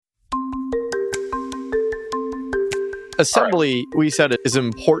All right. assembly, we said, is an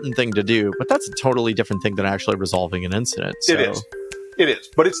important thing to do, but that's a totally different thing than actually resolving an incident. So. It is.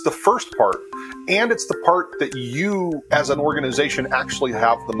 But it's the first part. And it's the part that you, as an organization, actually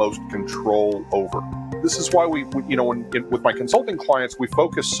have the most control over. This is why with my consulting clients, we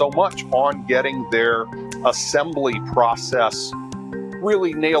focus so much on getting their assembly process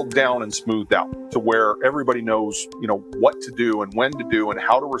really nailed down and smoothed out to where everybody knows, what to do and when to do and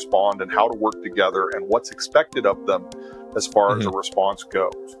how to respond and how to work together and what's expected of them as far as a response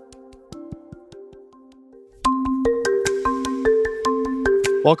goes.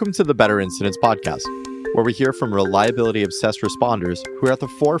 Welcome to the Better Incidents podcast, where we hear from reliability-obsessed responders who are at the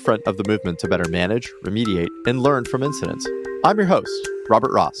forefront of the movement to better manage, remediate, and learn from incidents. I'm your host,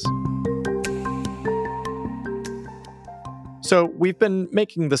 Robert Ross. So we've been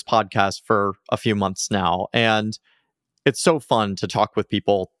making this podcast for a few months now, and it's so fun to talk with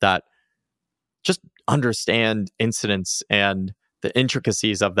people that just understand incidents and the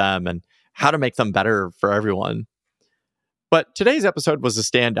intricacies of them and how to make them better for everyone. But today's episode was a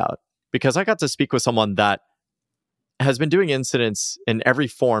standout because I got to speak with someone that has been doing incidents in every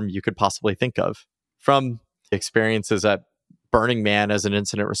form you could possibly think of, from experiences at Burning Man as an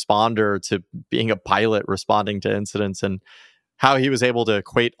incident responder to being a pilot responding to incidents, and how he was able to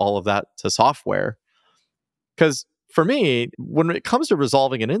equate all of that to software. Because for me, when it comes to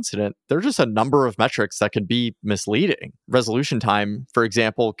resolving an incident, there are just a number of metrics that can be misleading. Resolution time, for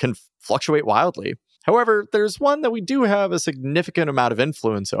example, can fluctuate wildly. However, there's one that we do have a significant amount of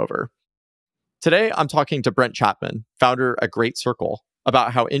influence over. Today, I'm talking to Brent Chapman, founder at Great Circle,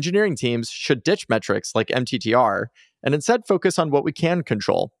 about how engineering teams should ditch metrics like MTTR and instead focus on what we can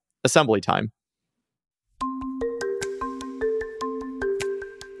control, assembly time.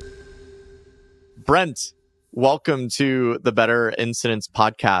 Brent, welcome to the Better Incidents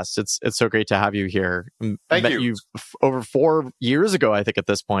podcast. It's so great to have you here. Thank Met you. Over 4 years ago, I think, at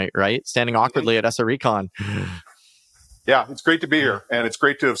this point, right? Standing awkwardly at SRECon. Yeah, it's great to be here. And it's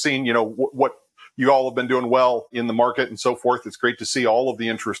great to have seen, what you all have been doing well in the market and so forth. It's great to see all of the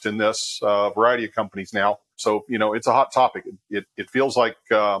interest in this variety of companies now. So, it's a hot topic. It feels like,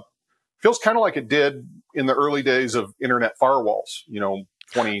 feels kind of like it did in the early days of internet firewalls,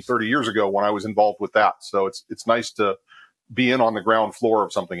 20, 30 years ago when I was involved with that. So it's nice to be in on the ground floor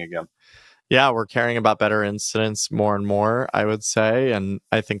of something again. Yeah, we're caring about better incidents more and more, I would say, and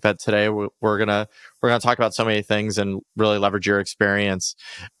I think that today we're gonna talk about so many things and really leverage your experience.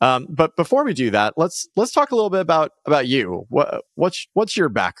 But before we do that, let's talk a little bit about you. What's your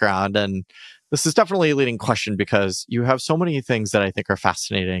background? And this is definitely a leading question because you have so many things that I think are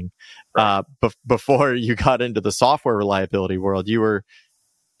fascinating. Right. Before you got into the software reliability world, you were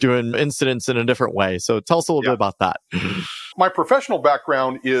doing incidents in a different way. So tell us a little bit about that. My professional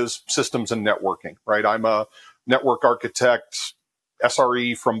background is systems and networking, right? I'm a network architect.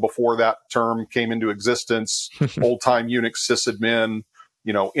 SRE from before that term came into existence, old-time Unix sysadmin,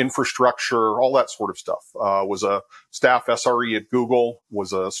 infrastructure, all that sort of stuff. Was a staff SRE at Google,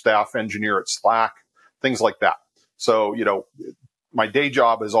 was a staff engineer at Slack, things like that. So, my day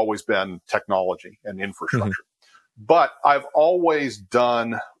job has always been technology and infrastructure. But I've always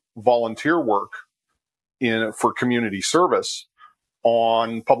done volunteer work for community service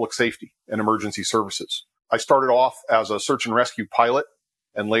on public safety and emergency services. I started off as a search and rescue pilot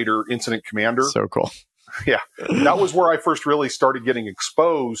and later incident commander. So cool. Yeah. That was where I first really started getting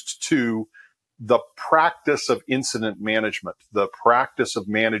exposed to the practice of incident management, the practice of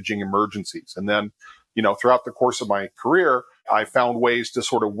managing emergencies. And then, throughout the course of my career, I found ways to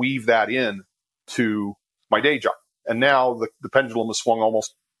sort of weave that in to my day job. And now the pendulum has swung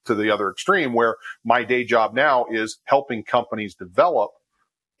almost to the other extreme where my day job now is helping companies develop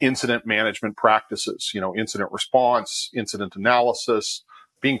incident management practices, incident response, incident analysis,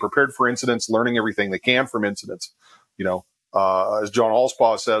 being prepared for incidents, learning everything they can from incidents. As John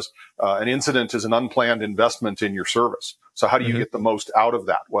Allspaw says, an incident is an unplanned investment in your service. So how do you get the most out of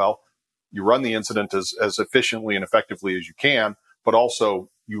that? Well, you run the incident as efficiently and effectively as you can, but also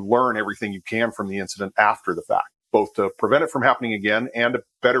you learn everything you can from the incident after the fact, both to prevent it from happening again and to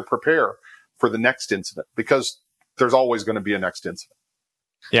better prepare for the next incident, because there's always going to be a next incident.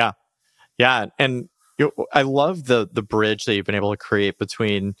 Yeah. Yeah. And I love the bridge that you've been able to create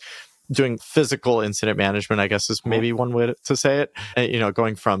between doing physical incident management, I guess is maybe one way to say it,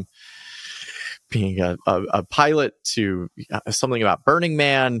 going from being a pilot to something about Burning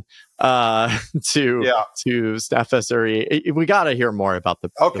Man to staff SRE. We got to hear more about the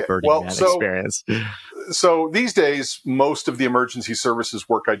Burning Man experience. So these days, most of the emergency services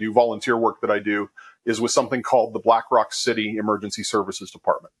work I do, volunteer work that I do, is with something called the Black Rock City Emergency Services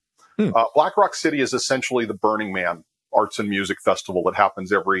Department. Black Rock City is essentially the Burning Man arts and music festival that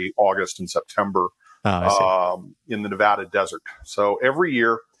happens every August and September in the Nevada desert. So every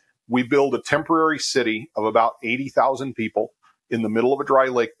year we build a temporary city of about 80,000 people in the middle of a dry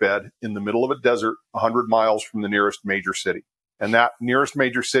lake bed, in the middle of a desert, 100 miles from the nearest major city. And that nearest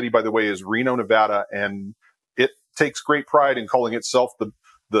major city, by the way, is Reno, Nevada. And it takes great pride in calling itself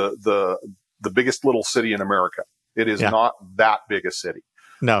the biggest little city in America. It is not that big a city.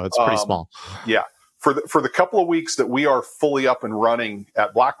 No, it's pretty small. Yeah. For the couple of weeks that we are fully up and running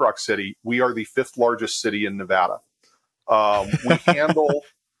at Black Rock City, we are the 5th largest city in Nevada.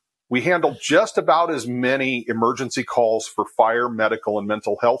 We handle just about as many emergency calls for fire, medical, and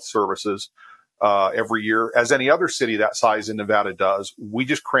mental health services every year as any other city that size in Nevada does. We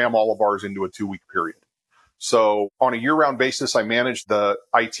just cram all of ours into a 2-week period. So on a year-round basis, I manage the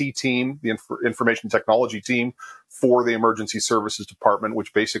IT team, the information technology team for the emergency services department,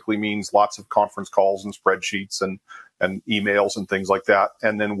 which basically means lots of conference calls and spreadsheets and emails and things like that.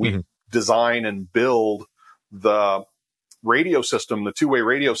 And then we design and build the radio system, the 2-way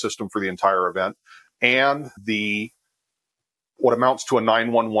radio system for the entire event, and what amounts to a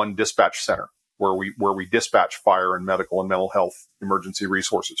 911 dispatch center, where we dispatch fire and medical and mental health emergency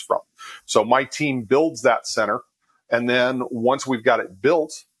resources from. So my team builds that center. And then once we've got it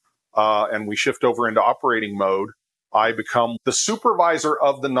built, and we shift over into operating mode, I become the supervisor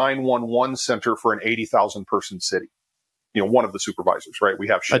of the 911 center for an 80,000 person city. One of the supervisors, right? We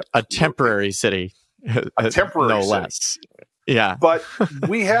have a temporary city, a temporary no city. less. Yeah. But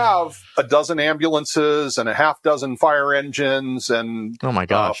we have a dozen ambulances and a half dozen fire engines and oh my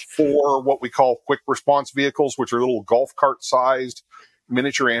gosh, 4 what we call quick response vehicles, which are little golf cart sized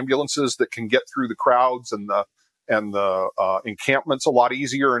miniature ambulances that can get through the crowds and the encampments a lot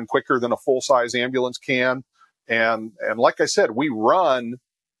easier and quicker than a full size ambulance can. And like I said, we run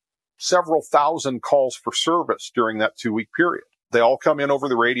several thousand calls for service during that 2-week period. They all come in over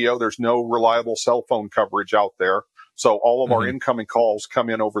the radio. There's no reliable cell phone coverage out there. So all of our incoming calls come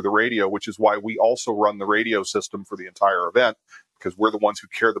in over the radio, which is why we also run the radio system for the entire event, because we're the ones who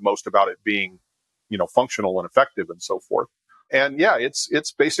care the most about it being, functional and effective and so forth. And yeah, it's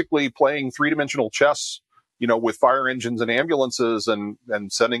basically playing 3-dimensional chess, with fire engines and ambulances and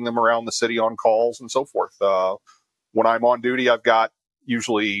sending them around the city on calls and so forth. When I'm on duty, I've got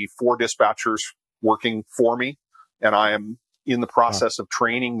usually 4 dispatchers working for me, and I am in the process of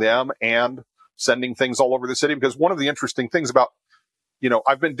training them and sending things all over the city. Because one of the interesting things about,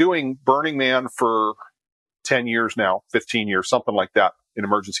 I've been doing Burning Man for 10 years now, 15 years, something like that in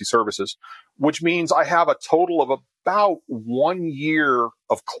emergency services, which means I have a total of about 1 year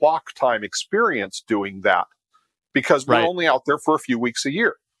of clock time experience doing that, because we're only out there for a few weeks a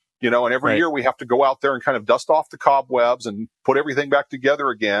year, and every year we have to go out there and kind of dust off the cobwebs and put everything back together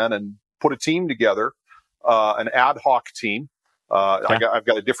again and put a team together, an ad hoc team. I've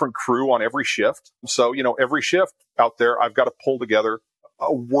got a different crew on every shift. So, every shift out there, I've got to pull together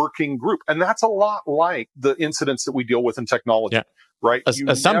a working group. And that's a lot like the incidents that we deal with in technology, right?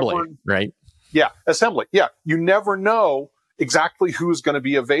 Assembly, right? Yeah, assembly. Yeah. You never know exactly who's going to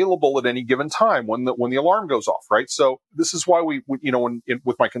be available at any given time when the alarm goes off, right? So this is why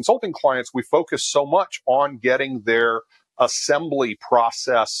with my consulting clients, we focus so much on getting their assembly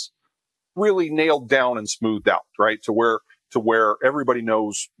process really nailed down and smoothed out, right? To where everybody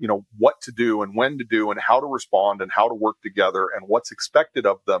knows, what to do and when to do and how to respond and how to work together and what's expected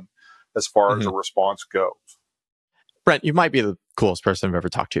of them as far as a response goes. Brent, you might be the coolest person I've ever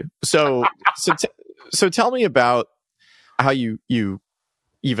talked to. So tell me about how you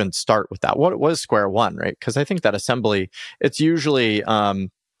even start with that. What was square one, right? Because I think that assembly, it's usually, at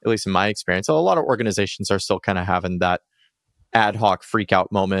least in my experience, a lot of organizations are still kind of having that ad hoc freak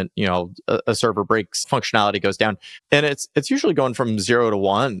out moment. A server breaks, functionality goes down, and it's usually going from 0 to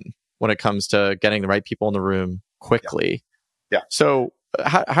 1 when it comes to getting the right people in the room quickly. Yeah. So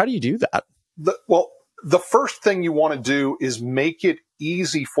how do you do that? The first thing you want to do is make it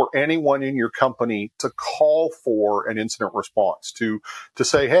easy for anyone in your company to call for an incident response, to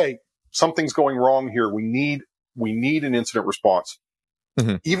say, hey, something's going wrong here. We need an incident response.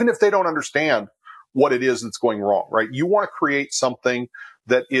 Even if they don't understand what it is that's going wrong, right? You want to create something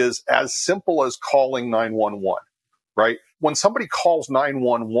that is as simple as calling 911, right? When somebody calls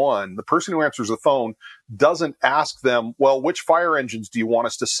 911, the person who answers the phone doesn't ask them, well, which fire engines do you want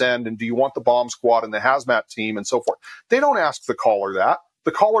us to send? And do you want the bomb squad and the hazmat team and so forth? They don't ask the caller that.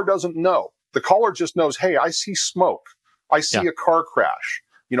 The caller doesn't know. The caller just knows, hey, I see smoke. I see a car crash.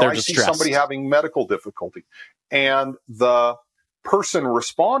 I see somebody having medical difficulty. And the person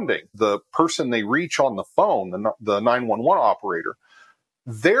responding, the person they reach on the phone, the 911 operator,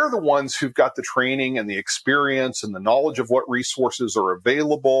 they're the ones who've got the training and the experience and the knowledge of what resources are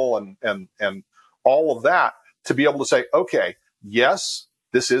available and all of that to be able to say, okay, yes,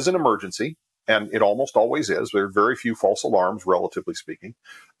 this is an emergency, and it almost always is. There are very few false alarms, relatively speaking.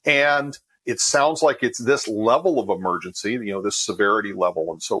 And it sounds like it's this level of emergency, this severity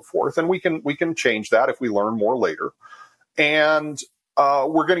level and so forth. And we can change that if we learn more later. And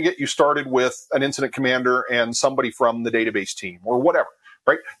we're going to get you started with an incident commander and somebody from the database team or whatever,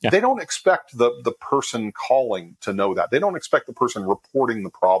 right? Yeah. They don't expect the person calling to know that. They don't expect the person reporting the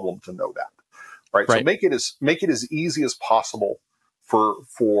problem to know that, right? So make it as easy as possible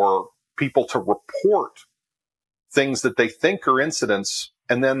for people to report things that they think are incidents,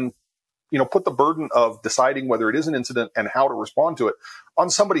 and then put the burden of deciding whether it is an incident and how to respond to it on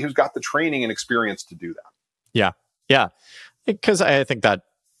somebody who's got the training and experience to do that. Yeah. Because I think that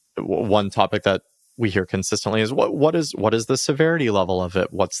one topic that we hear consistently is what is the severity level of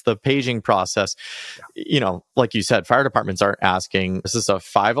it? What's the paging process? Yeah. Like you said, fire departments aren't asking, is this a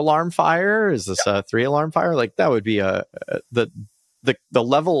 5-alarm fire? Is this a 3-alarm fire? Like that would be the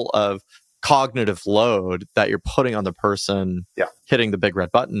level of cognitive load that you're putting on the person hitting the big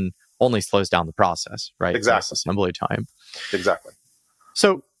red button only slows down the process, right? Exactly. Assembly time. Exactly.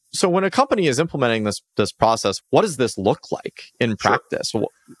 So when a company is implementing this process, what does this look like in practice? Sure.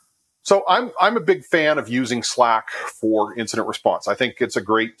 So I'm a big fan of using Slack for incident response. I think it's a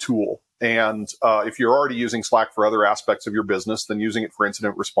great tool. And if you're already using Slack for other aspects of your business, then using it for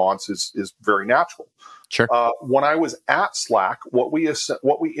incident response is very natural. Sure. When I was at Slack, what we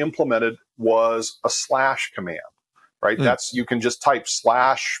implemented was a slash command, right? That's, you can just type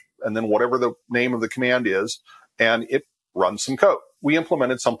slash and then whatever the name of the command is, and it runs some code. We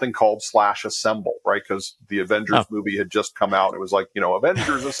implemented something called /assemble, right? Because the Avengers movie had just come out. It was like,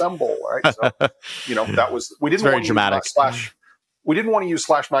 Avengers assemble, right? So, that was, we didn't want to use we didn't want to use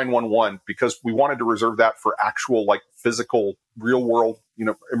 /911 because we wanted to reserve that for actual, like, physical, real world,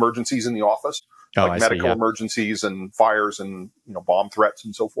 emergencies in the office, like medical emergencies and fires and, bomb threats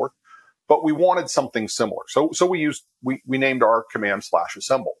and so forth. But we wanted something similar. So we named our command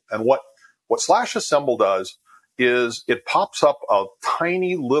 /assemble. And what /assemble does is it pops up a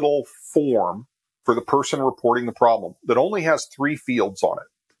tiny little form for the person reporting the problem that only has 3 fields on it.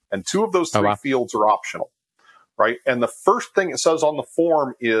 And 2 of those 3 fields are optional, right? And the first thing it says on the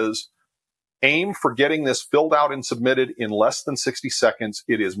form is aim for getting this filled out and submitted in less than 60 seconds.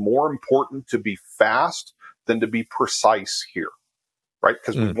 It is more important to be fast than to be precise here, right?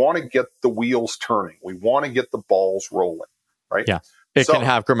 Because we want to get the wheels turning. We want to get the balls rolling, right? Yeah. It can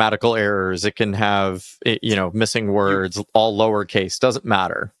have grammatical errors. It can have, missing words, all lowercase, doesn't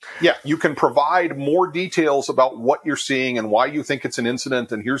matter. Yeah, you can provide more details about what you're seeing and why you think it's an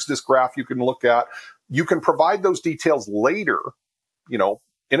incident. And here's this graph you can look at. You can provide those details later, in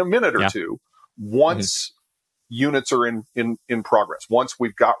a minute or two, once units are in progress, once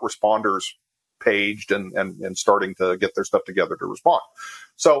we've got responders paged and starting to get their stuff together to respond.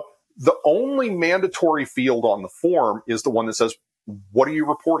 So the only mandatory field on the form is the one that says, what are you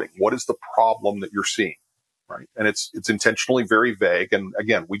reporting? What is the problem that you're seeing? Right. And it's intentionally very vague. And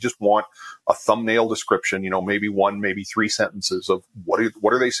again, we just want a thumbnail description, maybe 1, maybe 3 sentences of what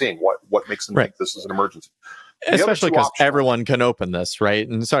are they seeing? What makes them think this is an emergency? Especially because everyone can open this, right?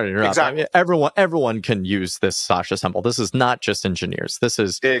 And sorry to interrupt. Exactly. I mean, everyone can use this /assemble. This is not just engineers. This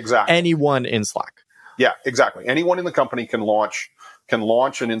is anyone in Slack. Yeah, exactly. Anyone in the company can launch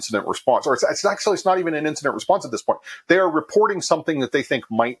an incident response, or it's not even an incident response at this point. They are reporting something that they think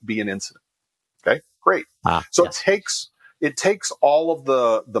might be an incident. Okay, great. So it takes all of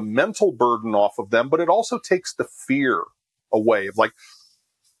the mental burden off of them, but it also takes the fear away of like,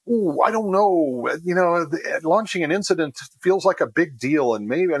 ooh, I don't know, launching an incident feels like a big deal,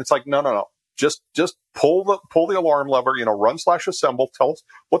 and it's like, no. Just pull the alarm lever, run /assemble, tell us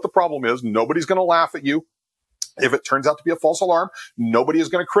what the problem is. Nobody's going to laugh at you. If it turns out to be a false alarm, nobody is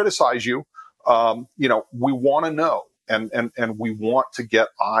going to criticize you. We want to know, and we want to get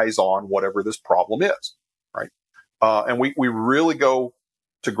eyes on whatever this problem is, right? And we really go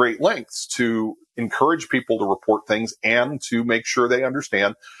to great lengths to encourage people to report things and to make sure they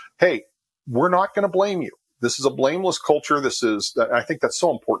understand, hey, we're not going to blame you. This is a blameless culture. I think that's so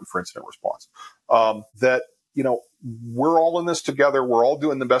important for incident response, that, we're all in this together. We're all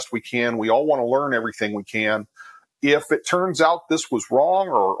doing the best we can. We all want to learn everything we can. If it turns out this was wrong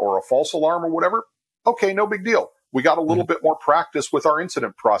or a false alarm or whatever, okay, no big deal. We got a little bit more practice with our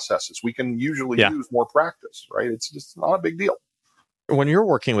incident processes. We can usually use more practice, right? It's just not a big deal. When you're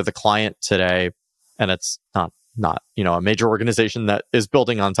working with a client today, and it's not a major organization that is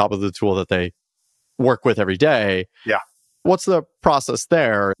building on top of the tool that they work with every day. Yeah. what's the process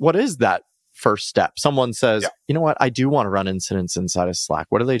there? What is that first step? Someone says, Yeah. you know what, I do want to run incidents inside of Slack.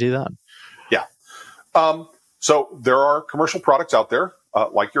 What do they do then? Yeah. So there are commercial products out there,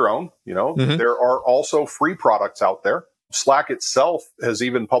 like your own, there are also free products out there. Slack itself has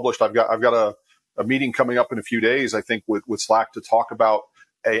even published, I've got a meeting coming up in a few days, I think, with Slack to talk about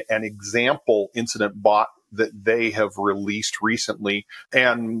an example incident bot that they have released recently.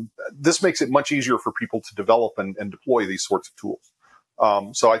 And this makes it much easier for people to develop and deploy these sorts of tools.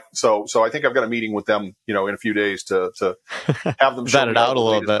 So I think I've got a meeting with them, in a few days to have them vet it out a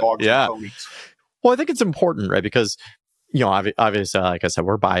little bit. Yeah. Well, I think it's important, right? Because, obviously, like I said,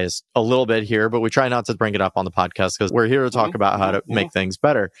 we're biased a little bit here, but we try not to bring it up on the podcast because we're here to talk about how to make things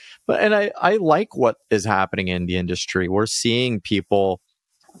better. And I like what is happening in the industry. We're seeing people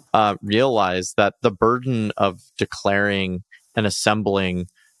realize that the burden of declaring and assembling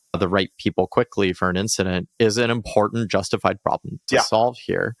the right people quickly for an incident is an important, justified problem to solve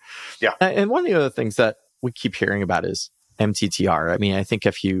here. Yeah. And one of the other things that we keep hearing about is MTTR. I mean, I think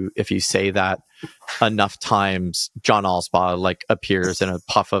if you say that enough times, John Allspaw appears in a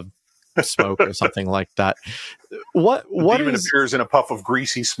puff of smoke or something like that. What demon appears in a puff of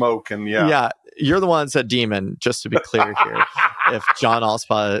greasy smoke, and you're the one that said demon. Just to be clear here, if John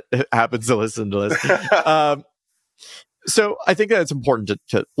Allspaw happens to listen to this. So I think that it's important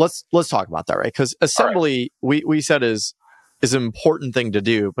to let's talk about that, right? Because assembly, we said is an important thing to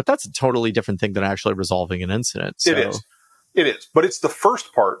do, but that's a totally different thing than actually resolving an incident. So. It is, but it's the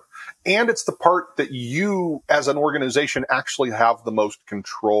first part, and it's the part that you as an organization actually have the most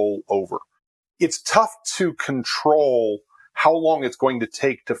control over. It's tough to control how long it's going to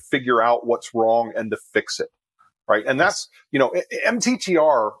take to figure out what's wrong and to fix it, right? And that's,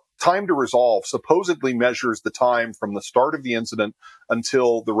 MTTR, time to resolve, supposedly measures the time from the start of the incident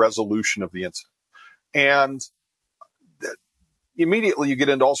until the resolution of the incident. And immediately you get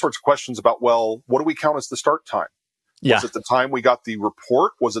into all sorts of questions about, well, what do we count as the start time? Yeah. Was it the time we got the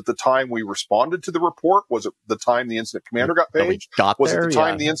report? Was it the time we responded to the report? Was it the time the incident commander got paged? Was it the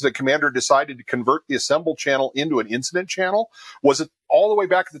time the incident commander decided to convert the assemble channel into an incident channel? Was it all the way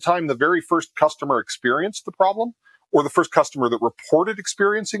back at the time the very first customer experienced the problem, or the first customer that reported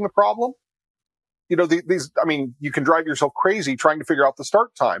experiencing the problem? You can drive yourself crazy trying to figure out the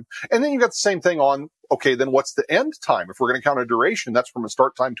start time. And then you got the same thing on, okay, then what's the end time? If we're going to count a duration, that's from a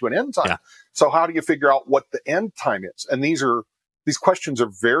start time to an end time. Yeah. So how do you figure out what the end time is? And these questions are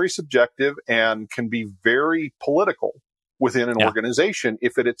very subjective and can be very political within an organization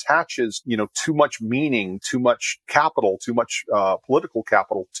if it attaches, too much meaning, too much capital, too much political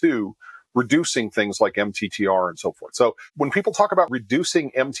capital to reducing things like MTTR and so forth. So when people talk about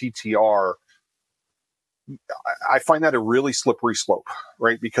reducing MTTR, I find that a really slippery slope,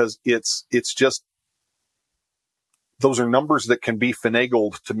 right? Because it's just, those are numbers that can be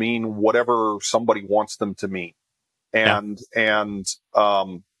finagled to mean whatever somebody wants them to mean. And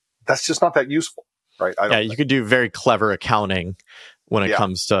that's just not that useful, right? You could do very clever accounting when it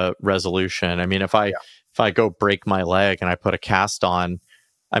comes to resolution. I mean, if I go break my leg and I put a cast on,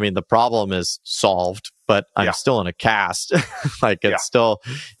 I mean, the problem is solved, but I'm still in a cast. It's still,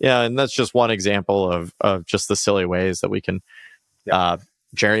 and that's just one example of just the silly ways that we can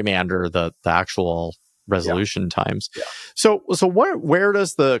gerrymander the actual resolution times. Yeah. So where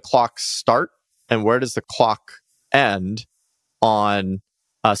does the clock start and where does the clock end on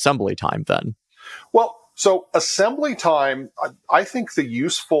assembly time then? Well, so assembly time, I think the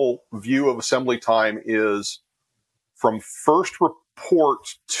useful view of assembly time is from first report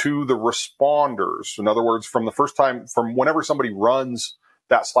to the responders. In other words, from the first time, from whenever somebody runs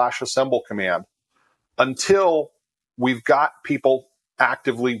that /assemble command until we've got people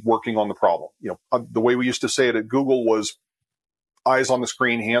actively working on the problem. The way we used to say it at Google was eyes on the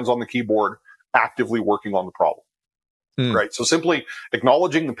screen, hands on the keyboard, actively working on the problem. Right. So simply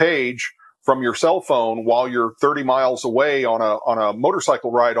acknowledging the page from your cell phone while you're 30 miles away on a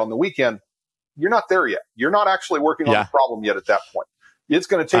motorcycle ride on the weekend, you're not there yet. You're not actually working on the problem yet at that point. It's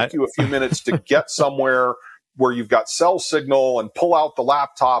going to take you a few minutes to get somewhere where you've got cell signal and pull out the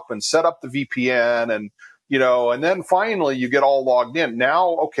laptop and set up the VPN and then finally you get all logged in. Now,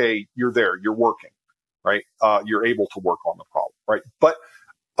 okay, you're there, you're working, right? You're able to work on the problem, right? But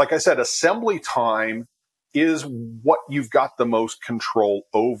like I said, assembly time is what you've got the most control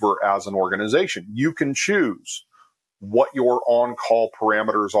over as an organization. You can choose what your on-call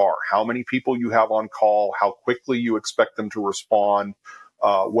parameters are, how many people you have on call, how quickly you expect them to respond,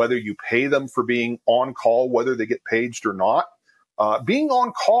 whether you pay them for being on call, whether they get paged or not. Being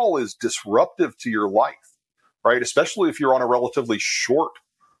on call is disruptive to your life, right? Especially if you're on a relatively short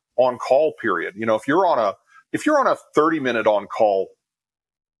on-call period. If you're on if you're on a 30-minute on-call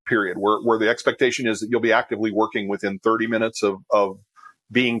period where the expectation is that you'll be actively working within 30 minutes of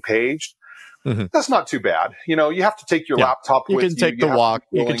being paged, that's not too bad. You have to take your laptop with you. You can take the walk.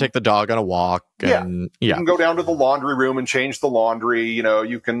 You can take the dog on a walk. And, You can go down to the laundry room and change the laundry.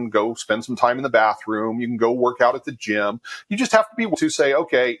 You can go spend some time in the bathroom. You can go work out at the gym. You just have to be able to say,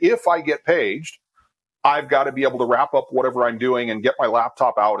 okay, if I get paged, I've got to be able to wrap up whatever I'm doing and get my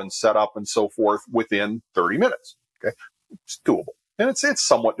laptop out and set up and so forth within 30 minutes. Okay. It's doable. And it's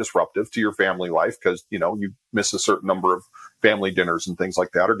somewhat disruptive to your family life because, you miss a certain number of family dinners and things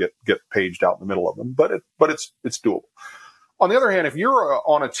like that, or get paged out in the middle of them. But it's doable. On the other hand, if you're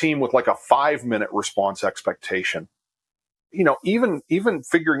on a team with like a 5-minute response expectation, even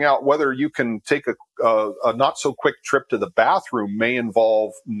figuring out whether you can take a not so quick trip to the bathroom may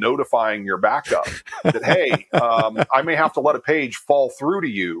involve notifying your backup that, hey, I may have to let a page fall through to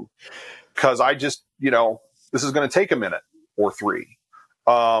you because I just, this is going to take a minute or 3.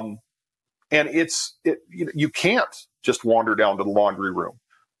 And you can't just wander down to the laundry room.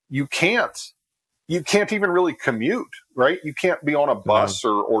 You can't even really commute, right? You can't be on a bus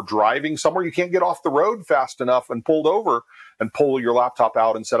or driving somewhere. You can't get off the road fast enough and pulled over and pull your laptop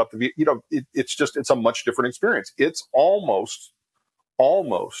out and set up the, it's a much different experience. It's almost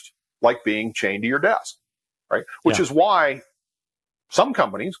like being chained to your desk, right? Which is why some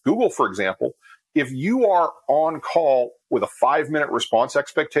companies, Google, for example, if you are on call with a 5-minute response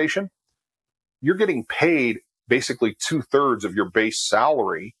expectation, you're getting paid basically 2/3 of your base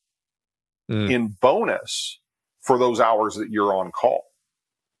salary in bonus for those hours that you're on call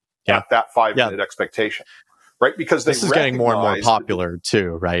at that 5-minute expectation, right? Because this is getting more and more popular too,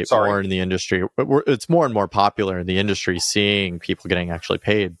 right? Sorry. More in the industry. It's more and more popular in the industry, seeing people getting actually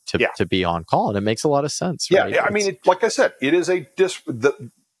paid to be on call. And it makes a lot of sense. Right? Yeah. I mean, like I said, it is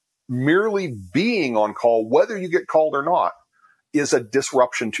merely being on call, whether you get called or not, is a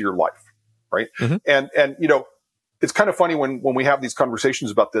disruption to your life, right? And it's kind of funny when we have these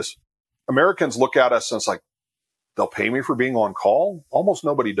conversations about this, Americans look at us and it's like, they'll pay me for being on call? Almost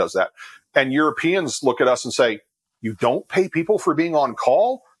nobody does that. And Europeans look at us and say, you don't pay people for being on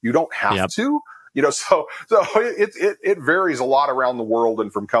call? You don't have to? So it varies a lot around the world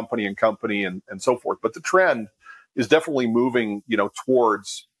and from company and so forth. But the trend is definitely moving,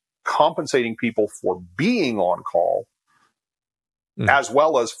 towards compensating people for being on call as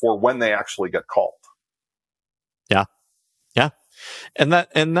well as for when they actually get called. Yeah. And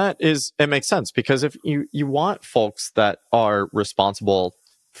that is, it makes sense, because if you want folks that are responsible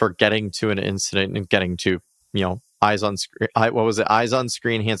for getting to an incident and getting to, eyes on screen, eyes on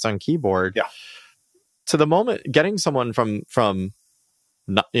screen, hands on keyboard. Yeah. To the moment, getting someone from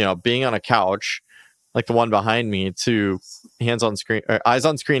being on a couch, like the one behind me, to hands on screen, or eyes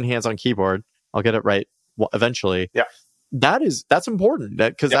on screen, hands on keyboard. I'll get it right eventually. Yeah. That's important,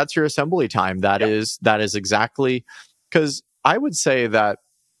 because that's your assembly time. That is exactly, because I would say that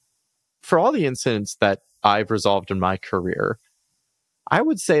for all the incidents that I've resolved in my career, I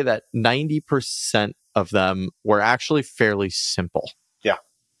would say that 90% of them were actually fairly simple. Yeah.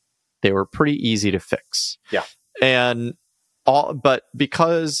 They were pretty easy to fix. Yeah. But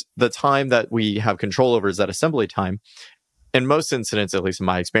because the time that we have control over is that assembly time, and most incidents, at least in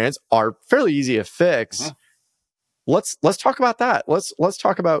my experience, are fairly easy to fix. Let's talk about that. Let's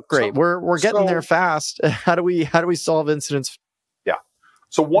talk about, great. We're getting there fast. How do we solve incidents? Yeah.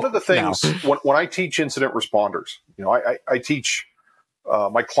 So one of the things when I teach incident responders, I teach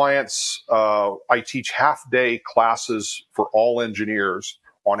my clients. I teach half-day classes for all engineers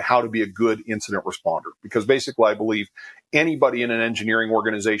on how to be a good incident responder, because basically I believe anybody in an engineering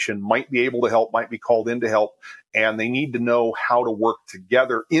organization might be able to help, might be called in to help, and they need to know how to work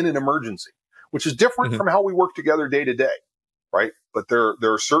together in an emergency, which is different from how we work together day to day, right? But there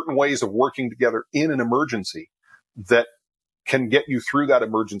are certain ways of working together in an emergency that can get you through that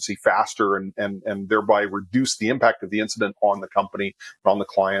emergency faster and thereby reduce the impact of the incident on the company, on the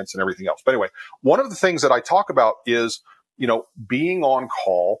clients, and everything else. But anyway, one of the things that I talk about is, being on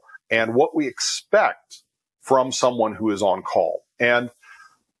call and what we expect from someone who is on call. And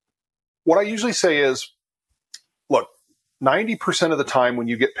what I usually say is, look, 90% of the time when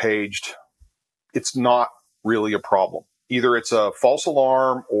you get paged, it's not really a problem. Either it's a false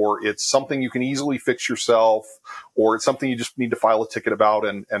alarm, or it's something you can easily fix yourself, or it's something you just need to file a ticket about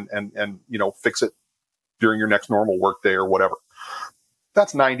and fix it during your next normal work day or whatever.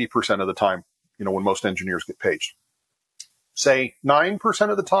 That's 90% of the time, when most engineers get paged. Say 9%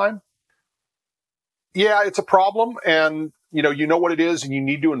 of the time, it's a problem, and you know what it is, and you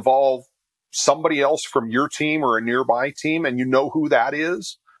need to involve somebody else from your team or a nearby team, and you know who that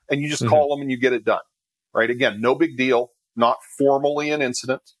is, and you just call them and you get it done. right? Again, no big deal, not formally an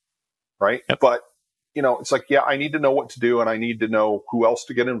incident, right? Yep. But, it's like, yeah, I need to know what to do and I need to know who else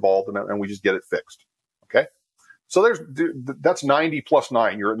to get involved and we just get it fixed. Okay. So that's 90 plus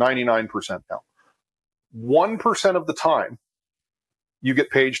 9. You're at 99% now. 1% of the time you get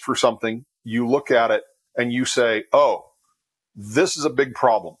paged for something, you look at it and you say, oh, this is a big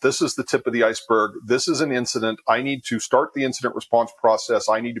problem. This is the tip of the iceberg. This is an incident. I need to start the incident response process.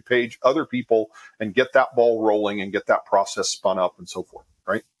 I need to page other people and get that ball rolling and get that process spun up and so forth,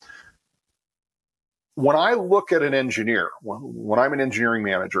 right? When I look at an engineer, when I'm an engineering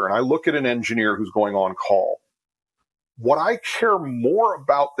manager and I look at an engineer who's going on call, what I care more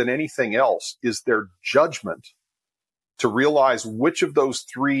about than anything else is their judgment to realize which of those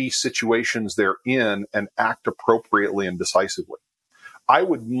 3 situations they're in and act appropriately and decisively. I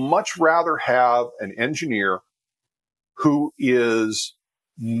would much rather have an engineer who is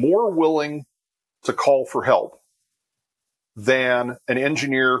more willing to call for help than an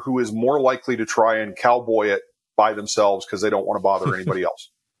engineer who is more likely to try and cowboy it by themselves because they don't want to bother anybody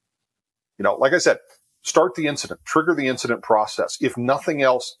else. Like I said, start the incident, trigger the incident process. If nothing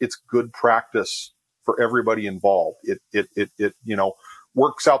else, it's good practice for everybody involved. It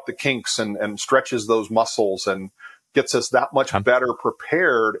works out the kinks and stretches those muscles and gets us that much better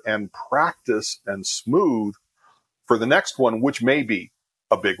prepared and practice and smooth for the next one, which may be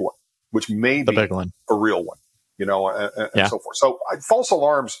a big one, which may be a real one, and so forth. So false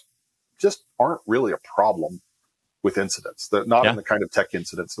alarms just aren't really a problem with incidents. They're not in the kind of tech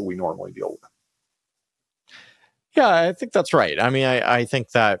incidents that we normally deal with. Yeah, I think that's right. I mean, I think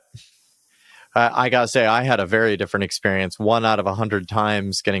that I gotta say, I had a very different experience. 1 out of 100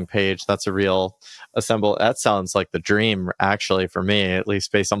 times getting paged. That's a real assemble. That sounds like the dream, actually, for me, at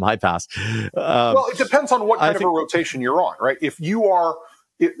least based on my past. Well, it depends on what kind of a rotation you're on, right? If you are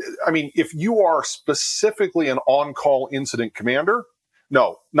specifically an on-call incident commander,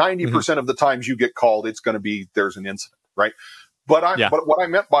 no, 90% of the times you get called, it's going to be there's an incident, right? But what I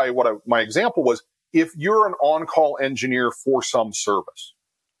meant by my example was, if you're an on-call engineer for some service,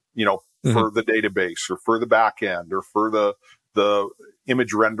 for the database or for the back end or for the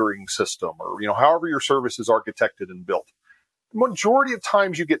image rendering system or, however your service is architected and built, the majority of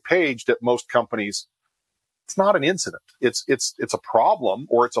times you get paged at most companies, it's not an incident. It's a problem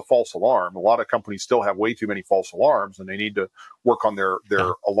or it's a false alarm. A lot of companies still have way too many false alarms and they need to work on their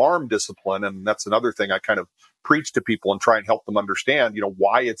alarm discipline. And that's another thing I kind of preach to people and try and help them understand,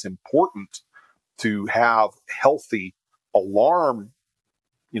 why it's important to have healthy alarm,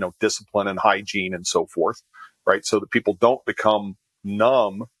 discipline and hygiene and so forth, right? So that people don't become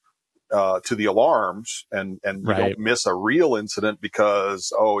numb to the alarms and you don't miss a real incident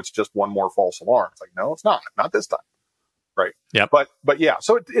because, it's just one more false alarm. It's like, no, it's not this time. Right. Yeah. But yeah,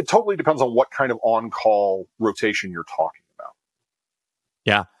 so it totally depends on what kind of on-call rotation you're talking about.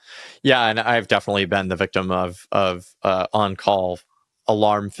 Yeah. Yeah. And I've definitely been the victim of on-call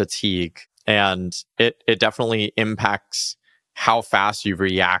alarm fatigue. And it definitely impacts how fast you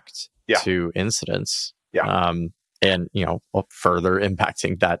react to incidents. Yeah. And, further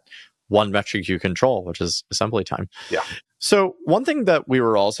impacting that one metric you control, which is assembly time. Yeah. So one thing that we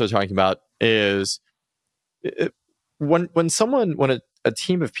were also talking about is when a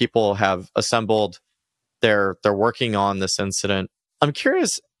team of people have assembled, they're working on this incident. I'm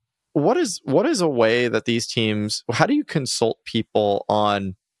curious, what is a way that these teams, how do you consult people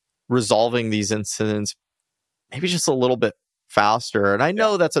on resolving these incidents maybe just a little bit faster? And I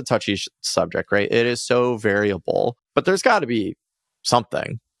know that's a touchy subject, right? It is so variable, but there's got to be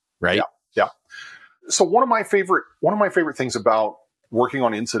something, right? Yeah. So one of my favorite things about working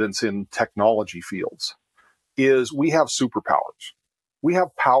on incidents in technology fields is we have superpowers. We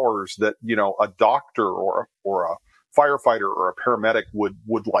have powers that, a doctor or a firefighter or a paramedic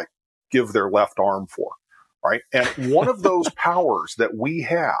would like give their left arm for, right? And one of those powers that we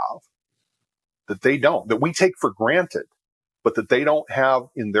have that they don't, that we take for granted, but that they don't have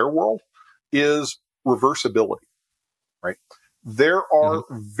in their world is reversibility, right? There are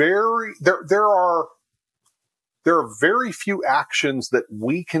very few actions that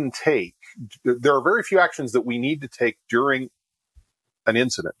we can take. There are very few actions that we need to take during an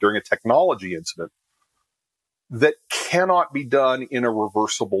incident, during a technology incident, that cannot be done in a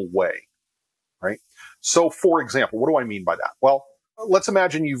reversible way, right? So, for example, what do I mean by that? Well, let's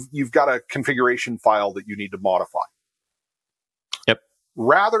imagine you've got a configuration file that you need to modify. Yep.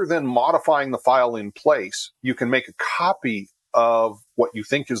 Rather than modifying the file in place, you can make a copy of what you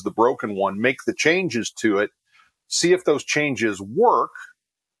think is the broken one, make the changes to it, see if those changes work.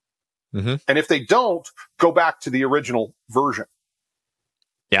 And if they don't, go back to the original version.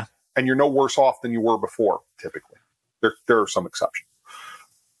 Yeah. and you're no worse off than you were before, typically. There are some exceptions.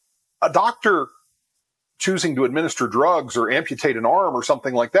 A doctor choosing to administer drugs or amputate an arm or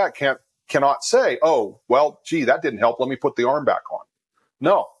something like that cannot say, oh, well, gee, that didn't help. Let me put the arm back on.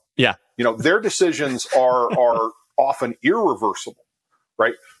 No. Yeah. Their decisions are often irreversible,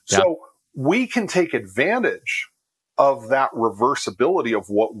 right? Yeah. So we can take advantage of that reversibility of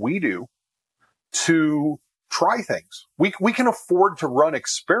what we do to try things. We can afford to run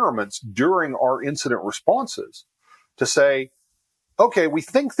experiments during our incident responses to say, okay, we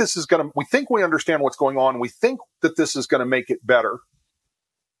think we understand what's going on. We think that this is going to make it better.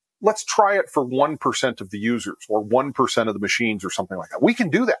 Let's try it for 1% of the users or 1% of the machines or something like that. We can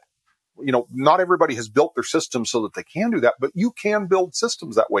do that. Not everybody has built their system so that they can do that, but you can build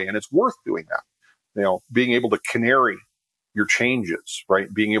systems that way, and it's worth doing that. Being able to canary your changes,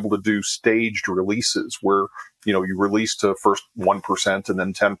 right? Being able to do staged releases where, you release to first 1% and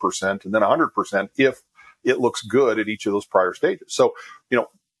then 10% and then 100% if it looks good at each of those prior stages. So,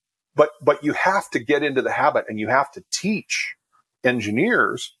 but you have to get into the habit, and you have to teach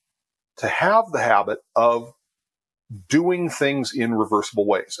engineers to have the habit of doing things in reversible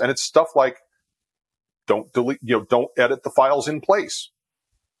ways. And it's stuff like don't delete, don't edit the files in place.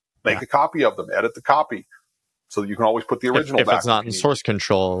 Make a copy of them, edit the copy so that you can always put the original if back. If it's not in source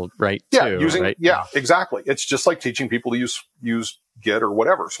control, right? Yeah, right? Yeah, exactly. It's just like teaching people to use Git or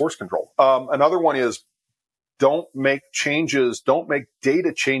whatever, source control. Another one is don't make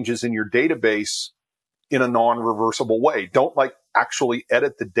data changes in your database in a non-reversible way. Don't actually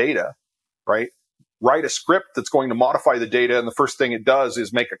edit the data, right? Write a script that's going to modify the data, and the first thing it does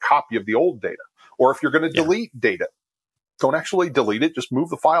is make a copy of the old data. Or if you're going to delete data, don't actually delete it. Just move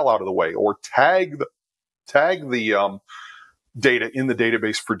the file out of the way, or tag the data in the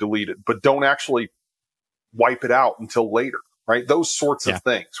database for deleted, but don't actually wipe it out until later, right? Those sorts of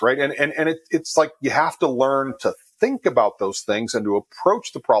things, right? And it's like you have to learn to think about those things and to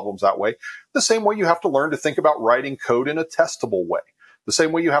approach the problems that way. The same way you have to learn to think about writing code in a testable way. The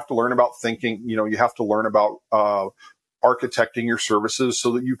same way you have to learn about thinking, you have to learn about architecting your services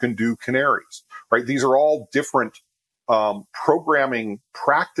so that you can do canaries, right? These are all different programming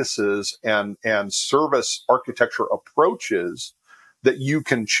practices and service architecture approaches that you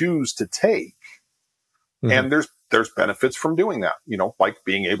can choose to take. Mm-hmm. And there's benefits from doing that, like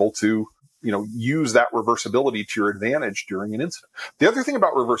being able to, use that reversibility to your advantage during an incident. The other thing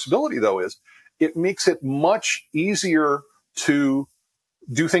about reversibility, though, is it makes it much easier to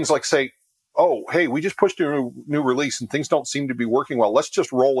do things like say, oh, hey, we just pushed a new release and things don't seem to be working well. Let's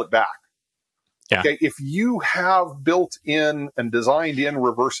just roll it back. Yeah. Okay, if you have built in and designed in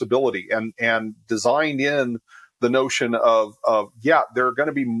reversibility and designed in the notion of there are going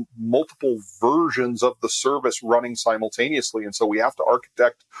to be multiple versions of the service running simultaneously, and so we have to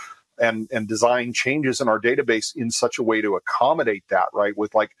architect and design changes in our database in such a way to accommodate that, right?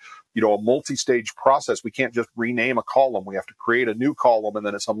 With a multi-stage process. We can't just rename a column. We have to create a new column and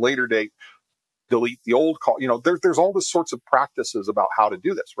then at some later date delete the old column. There's all this sorts of practices about how to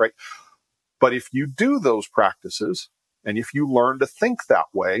do this, right? But if you do those practices, and if you learn to think that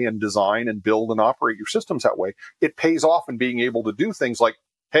way and design and build and operate your systems that way, it pays off in being able to do things like,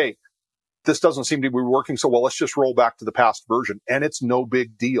 hey, this doesn't seem to be working so well. Let's just roll back to the past version. And it's no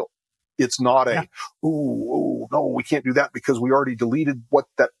big deal. It's not no, we can't do that because we already deleted what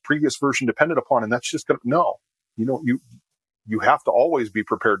that previous version depended upon. And that's just going to, no, you have to always be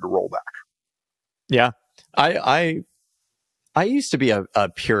prepared to roll back. Yeah. I used to be a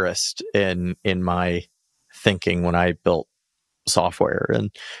purist in my thinking when I built software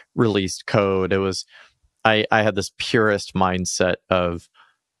and released code. It was, I had this purist mindset of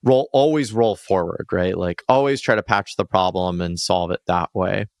always roll forward, right? Like always try to patch the problem and solve it that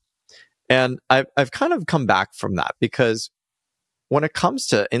way. And I've kind of come back from that because when it comes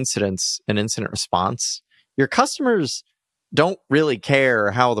to incidents and incident response, your customers don't really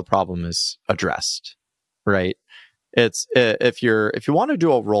care how the problem is addressed, right? It's if you want to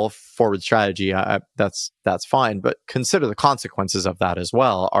do a roll forward strategy, that's fine, but consider the consequences of that as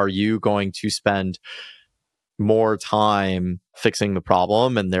well. Are you going to spend more time fixing the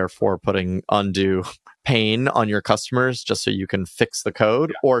problem and therefore putting undue pain on your customers just so you can fix the code?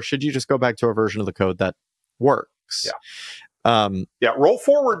 Yeah. Or should you just go back to a version of the code that works? Yeah. Roll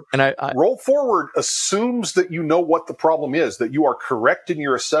forward. And roll forward assumes that you know what the problem is, that you are correct in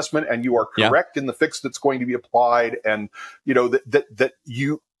your assessment and you are correct in the fix that's going to be applied. And, it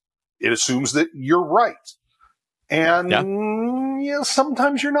assumes that you're right. And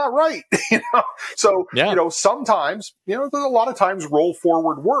sometimes you're not right. So, sometimes, a lot of times roll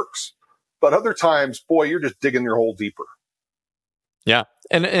forward works, but other times, boy, you're just digging your hole deeper. Yeah.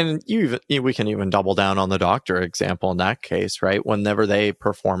 And we can even double down on the doctor example in that case, right? Whenever they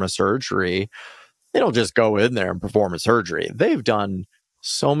perform a surgery, they don't just go in there and perform a surgery. They've done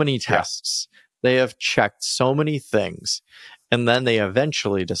so many tests. They have checked so many things. And then they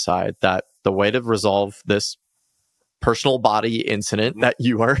eventually decide that the way to resolve this personal body incident that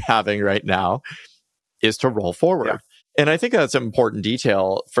you are having right now is to roll forward. Yeah. And I think that's an important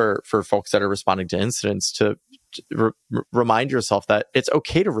detail for folks that are responding to incidents to remind yourself that it's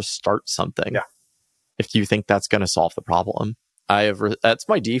okay to restart something if you think that's going to solve the problem. That's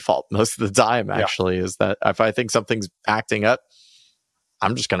my default most of the time, actually, is that if I think something's acting up,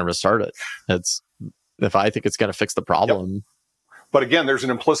 I'm just going to restart it. If I think it's going to fix the problem. Yep. But again, there's an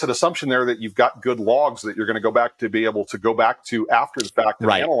implicit assumption there that you've got good logs that you're going to go back to be able to go back to after the fact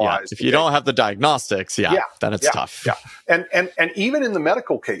and analyze. Yeah. If you don't have the diagnostics, then it's tough. Yeah. And even in the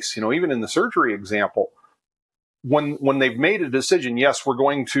medical case, even in the surgery example, when they've made a decision, yes, we're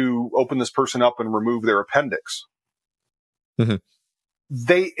going to open this person up and remove their appendix. Mm-hmm.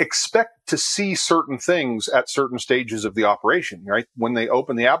 They expect to see certain things at certain stages of the operation, right? When they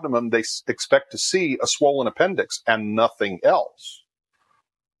open the abdomen, they expect to see a swollen appendix and nothing else.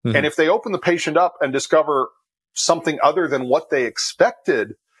 Mm-hmm. And if they open the patient up and discover something other than what they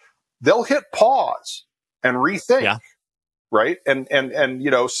expected, they'll hit pause and rethink, right? And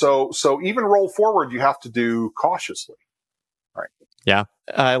so even roll forward, you have to do cautiously, right? Yeah,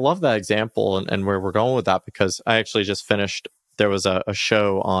 I love that example and where we're going with that, because I actually just finished. There was a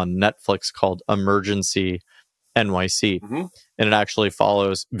show on Netflix called Emergency NYC, and it actually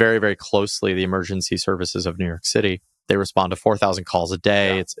follows very, very closely the emergency services of New York City. They respond to 4,000 calls a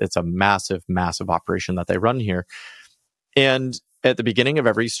day. Yeah. It's a massive, massive operation that they run here. And at the beginning of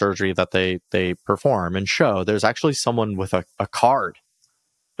every surgery that they perform and show, there's actually someone with a card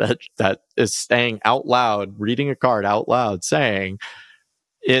that is saying out loud, reading a card out loud, saying,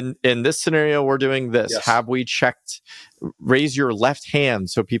 in this scenario, we're doing this. Yes. Have we checked? Raise your left hand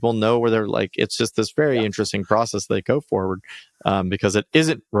so people know where they're like. It's just this very interesting process they go forward because it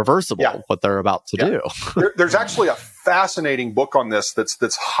isn't reversible what they're about to do. There's actually a fascinating book on this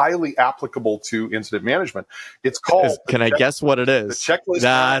that's highly applicable to incident management. It's called. Can I guess what it is? The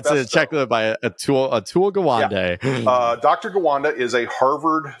Checklist. It's a checklist by Atul Gawande. Yeah. Dr. Gawande is a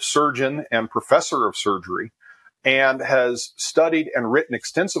Harvard surgeon and professor of surgery, and has studied and written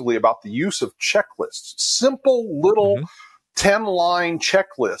extensively about the use of checklists, simple little 10-line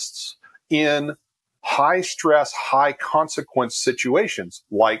checklists in high-stress, high-consequence situations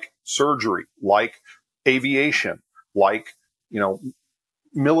like surgery, like aviation, like,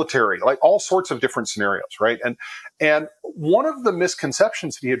 military, like all sorts of different scenarios, right? And one of the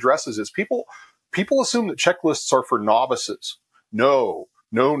misconceptions that he addresses is people assume that checklists are for novices. No.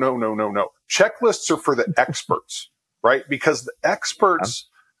 Checklists are for the experts, right? Because the experts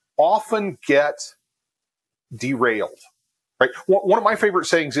often get derailed, right? One of my favorite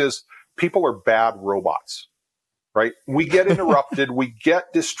sayings is people are bad robots, right? We get interrupted. We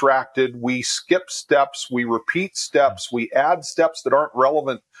get distracted. We skip steps. We repeat steps. We add steps that aren't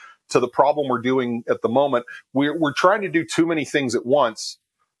relevant to the problem we're doing at the moment. We're trying to do too many things at once,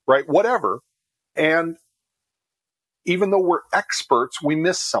 right? Whatever. And even though we're experts, we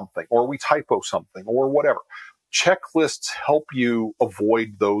miss something or we typo something or whatever. Checklists help you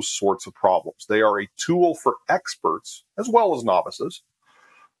avoid those sorts of problems. They are a tool for experts as well as novices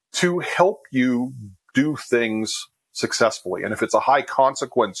to help you do things successfully. And if it's a high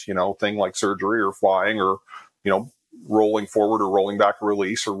consequence, thing like surgery or flying or, rolling forward or rolling back a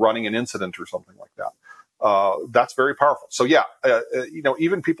release or running an incident or something like that, that's very powerful. So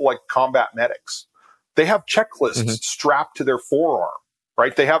even people like combat medics, they have checklists strapped to their forearm,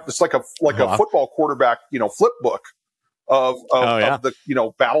 right? They have this like a football quarterback, flip book of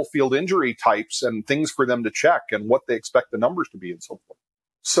the, battlefield injury types and things for them to check and what they expect the numbers to be and so forth.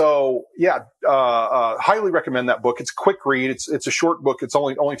 So highly recommend that book. It's a quick read. It's a short book. It's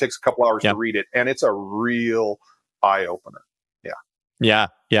only takes a couple hours to read it, and it's a real eye opener. Yeah.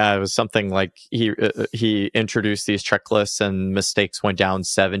 It was something like he introduced these checklists and mistakes went down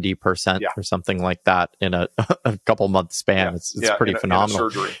 70% or something like that in a couple month span. It's pretty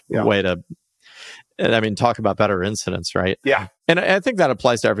phenomenal way to, talk about better incidents, right? Yeah. And I think that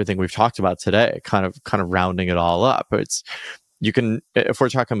applies to everything we've talked about today, kind of rounding it all up. If we're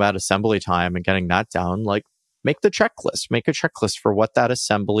talking about assembly time and getting that down, like make a checklist for what that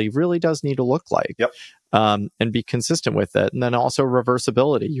assembly really does need to look like. Yep. And be consistent with it. And then also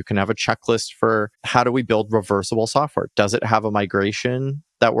reversibility. You can have a checklist for how do we build reversible software? Does it have a migration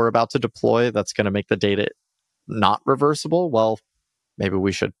that we're about to deploy that's going to make the data not reversible? Well, maybe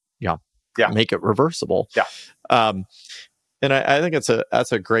we should, make it reversible. Yeah. And I think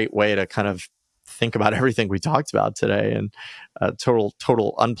that's a great way to kind of think about everything we talked about today, and a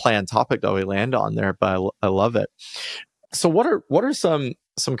total unplanned topic that we land on there, but I love it. So what are some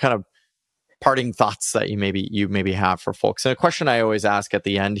kind of parting thoughts that you maybe have for folks? And a question I always ask at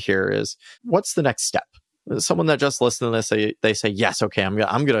the end here is, what's the next step? Someone that just listened to this, they say, yes, okay, I'm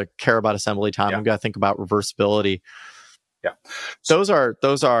gonna care about assembly time. I'm gonna think about reversibility. Yeah. Those are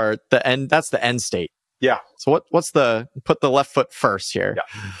the end. That's the end state. Yeah. So what's put the left foot first here? Yeah.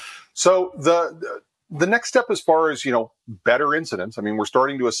 So the next step, as far as, better incidents, I mean, we're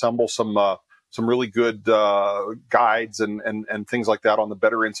starting to assemble some really good guides and things like that on the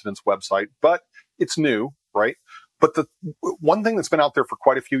Better Incidents website, but it's new, right? But the one thing that's been out there for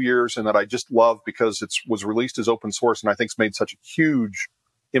quite a few years, and that I just love because it was released as open source, and I think it's made such a huge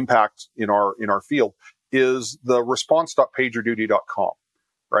impact in our field, is the response.pagerduty.com,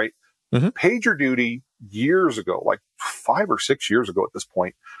 right? Mm-hmm. PagerDuty years ago, like 5 or 6 years ago at this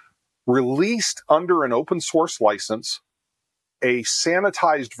point, released under an open source license a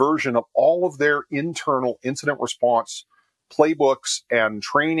sanitized version of all of their internal incident response playbooks and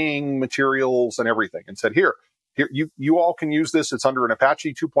training materials and everything, and said, here, you all can use this. It's under an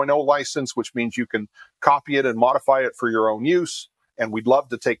Apache 2.0 license, which means you can copy it and modify it for your own use. And we'd love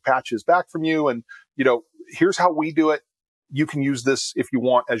to take patches back from you. And, here's how we do it. You can use this if you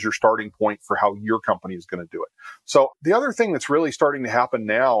want as your starting point for how your company is going to do it. So the other thing that's really starting to happen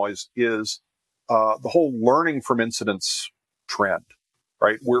now is the whole learning from incidents trend,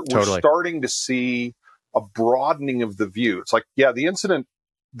 right? We're starting to see a broadening of the view. It's like, yeah, the incident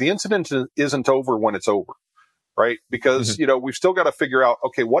isn't over when it's over, right? Because, we've still got to figure out,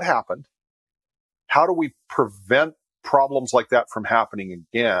 okay, what happened? How do we prevent problems like that from happening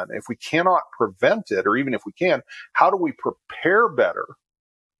again? If we cannot prevent it, or even if we can, how do we prepare better,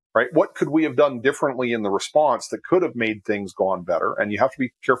 right? What could we have done differently in the response that could have made things gone better? And you have to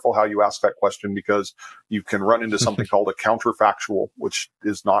be careful how you ask that question, because you can run into something called a counterfactual, which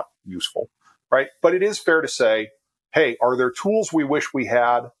is not useful, right? But it is fair to say, hey, are there tools we wish we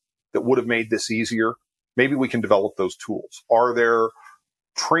had that would have made this easier? Maybe we can develop those tools. Are there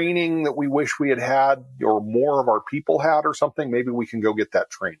training that we wish we had or more of our people had or something? Maybe we can go get that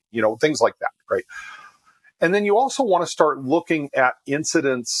training, things like that, right? And then you also want to start looking at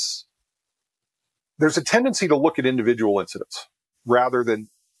incidents. There's a tendency to look at individual incidents rather than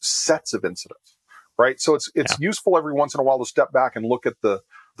sets of incidents, right? So it's useful every once in a while to step back and look at the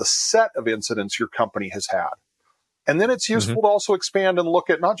set of incidents your company has had. And then it's useful to also expand and look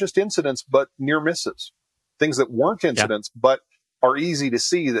at not just incidents, but near misses, things that weren't incidents, but are easy to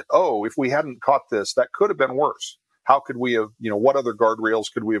see that, if we hadn't caught this, that could have been worse. How could we have, what other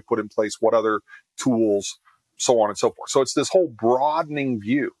guardrails could we have put in place? What other tools, so on and so forth. So it's this whole broadening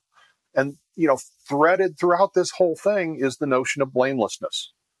view. And, threaded throughout this whole thing is the notion of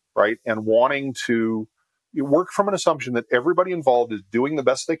blamelessness, right? And wanting to work from an assumption that everybody involved is doing the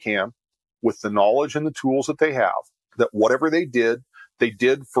best they can with the knowledge and the tools that they have, that whatever they did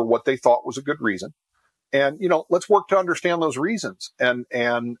for what they thought was a good reason. And, let's work to understand those reasons and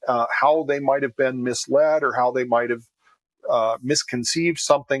how they might have been misled, or how they might have misconceived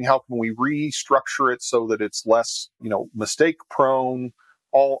something. How can we restructure it so that it's less, mistake prone,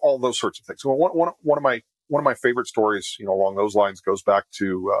 all those sorts of things. So one of my favorite stories, along those lines goes back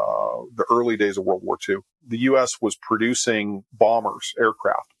to the early days of World War II. The U.S. was producing bombers,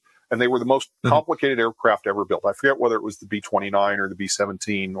 aircraft, and they were the most complicated aircraft ever built. I forget whether it was the B-29 or the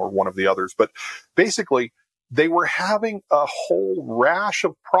B-17 or one of the others, but basically they were having a whole rash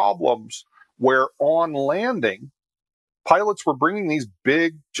of problems where on landing, pilots were bringing these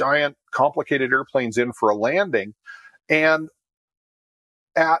big, giant, complicated airplanes in for a landing, and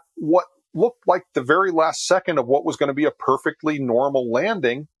at what looked like the very last second of what was going to be a perfectly normal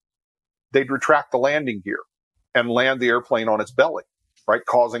landing, they'd retract the landing gear and land the airplane on its belly, right?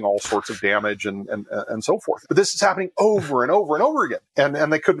 Causing all sorts of damage and so forth. But this is happening over and over and over again.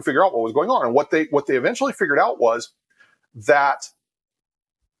 And they couldn't figure out what was going on. And what they eventually figured out was that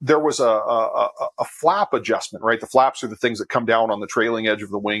there was a flap adjustment, right? The flaps are the things that come down on the trailing edge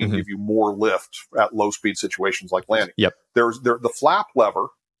of the wing and give you more lift at low speed situations like landing. Yep. The flap lever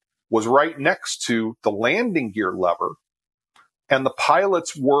was right next to the landing gear lever. And the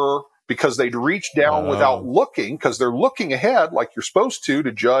pilots were, because they'd reached down without looking, because they're looking ahead like you're supposed to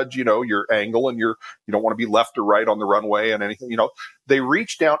judge, your angle, and you don't want to be left or right on the runway and anything, they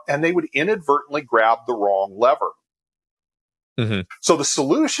reached down and they would inadvertently grab the wrong lever. So the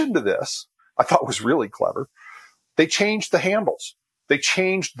solution to this, I thought, was really clever. They changed the handles. They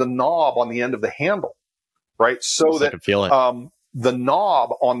changed the knob on the end of the handle, right? So that the knob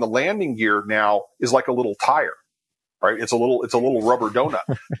on the landing gear now is like a little tire. right? It's a little rubber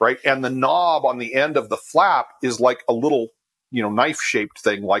donut, right? And the knob on the end of the flap is like a little, knife shaped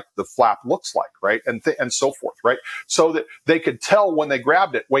thing, like the flap looks like, right? And so forth, right? So that they could tell when they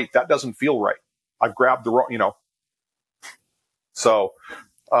grabbed it, wait, that doesn't feel right. I've grabbed the wrong, So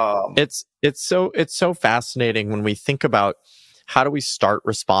it's so fascinating when we think about how do we start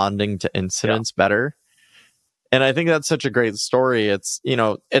responding to incidents better. And I think that's such a great story. It's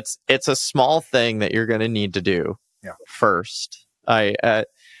it's a small thing that you're going to need to do first. I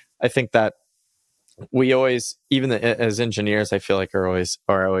think that we always, even as engineers, I feel like are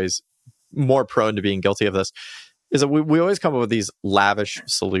always more prone to being guilty of this. Is that we always come up with these lavish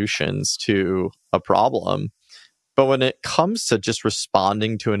solutions to a problem, but when it comes to just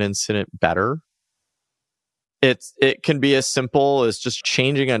responding to an incident better, it can be as simple as just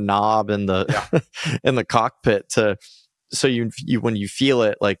changing a knob in the in the cockpit so you when you feel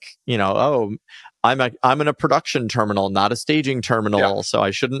it, like, I'm in a production terminal, not a staging terminal, so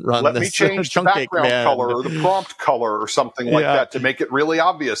I shouldn't run Let this. me change the background color or the prompt color or something like that to make it really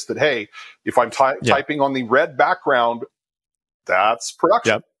obvious that, hey, if I'm typing on the red background, that's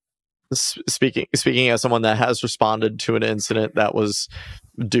production. Yep. Speaking as someone that has responded to an incident that was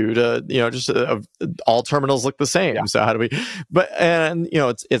due to all terminals look the same, so how do we?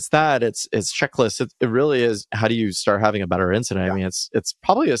 It's checklists. It really is. How do you start having a better incident? I mean, it's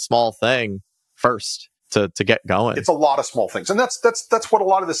probably a small thing first to get going. It's a lot of small things, and that's what a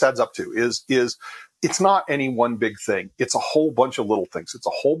lot of this adds up to. Is it's not any one big thing. It's a whole bunch of little things. It's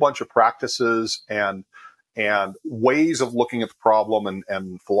a whole bunch of practices and ways of looking at the problem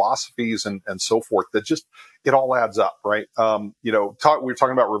and philosophies and so forth that just, it all adds up, right? We were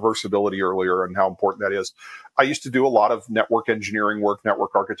talking about reversibility earlier and how important that is. I used to do a lot of network engineering work,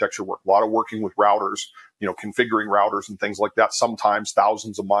 network architecture work, a lot of working with routers, configuring routers and things like that, sometimes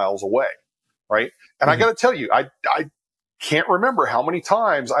thousands of miles away, right? And I got to tell you, I can't remember how many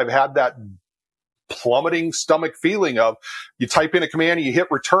times I've had that plummeting stomach feeling of you type in a command and you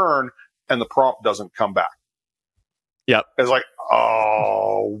hit return and the prompt doesn't come back. Yep. It's like,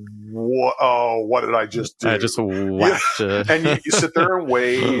 what did I just do? I just whacked And you sit there and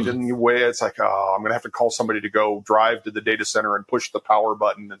wait and you wait. It's like, I'm going to have to call somebody to go drive to the data center and push the power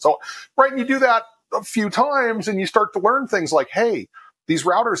button and so on. Right. And you do that a few times and you start to learn things like, hey, these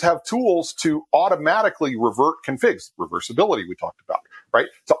routers have tools to automatically revert configs. Reversibility we talked about, right?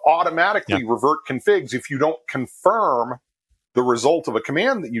 To automatically revert configs if you don't confirm the result of a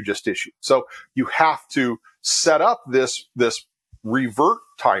command that you just issued. So you have to set up this revert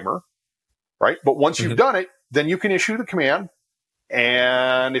timer, right? But once you've done it, then you can issue the command.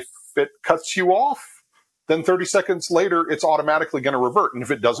 And if it cuts you off, then 30 seconds later, it's automatically going to revert. And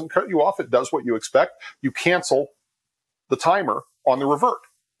if it doesn't cut you off, it does what you expect. You cancel the timer on the revert,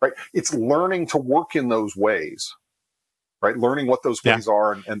 right? It's learning to work in those ways, right? Learning what those ways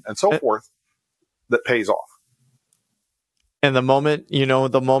are and so forth that pays off. And the moment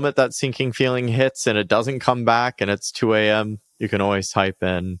that sinking feeling hits and it doesn't come back and it's 2 a.m., you can always type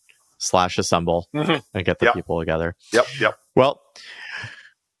in /assemble and get the people together. Yep. Well,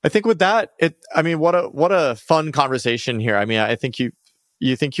 I think with that, what a fun conversation here. I mean, I think you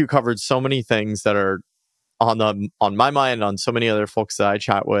covered so many things that are on my mind, on so many other folks that I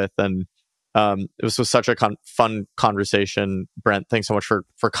chat with, and it was such a fun conversation. Brent, thanks so much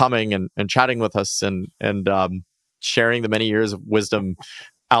for coming and chatting with us and sharing the many years of wisdom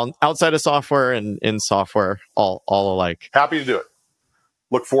outside of software and in software, all alike. Happy to do it.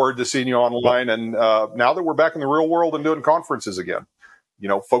 Look forward to seeing you online. And now that we're back in the real world and doing conferences again,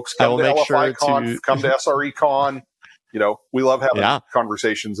 folks come to LFI Conf, come to SRE Con. We love having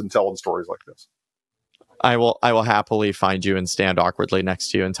conversations and telling stories like this. I will happily find you and stand awkwardly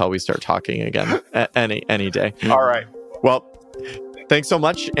next to you until we start talking again any day. All right. Well, thanks so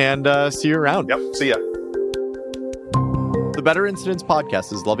much, and see you around. Yep. See ya. The Better Incidents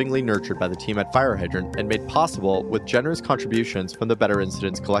podcast is lovingly nurtured by the team at Fire Hydrant and made possible with generous contributions from the Better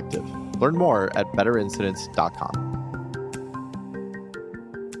Incidents Collective. Learn more at betterincidents.com.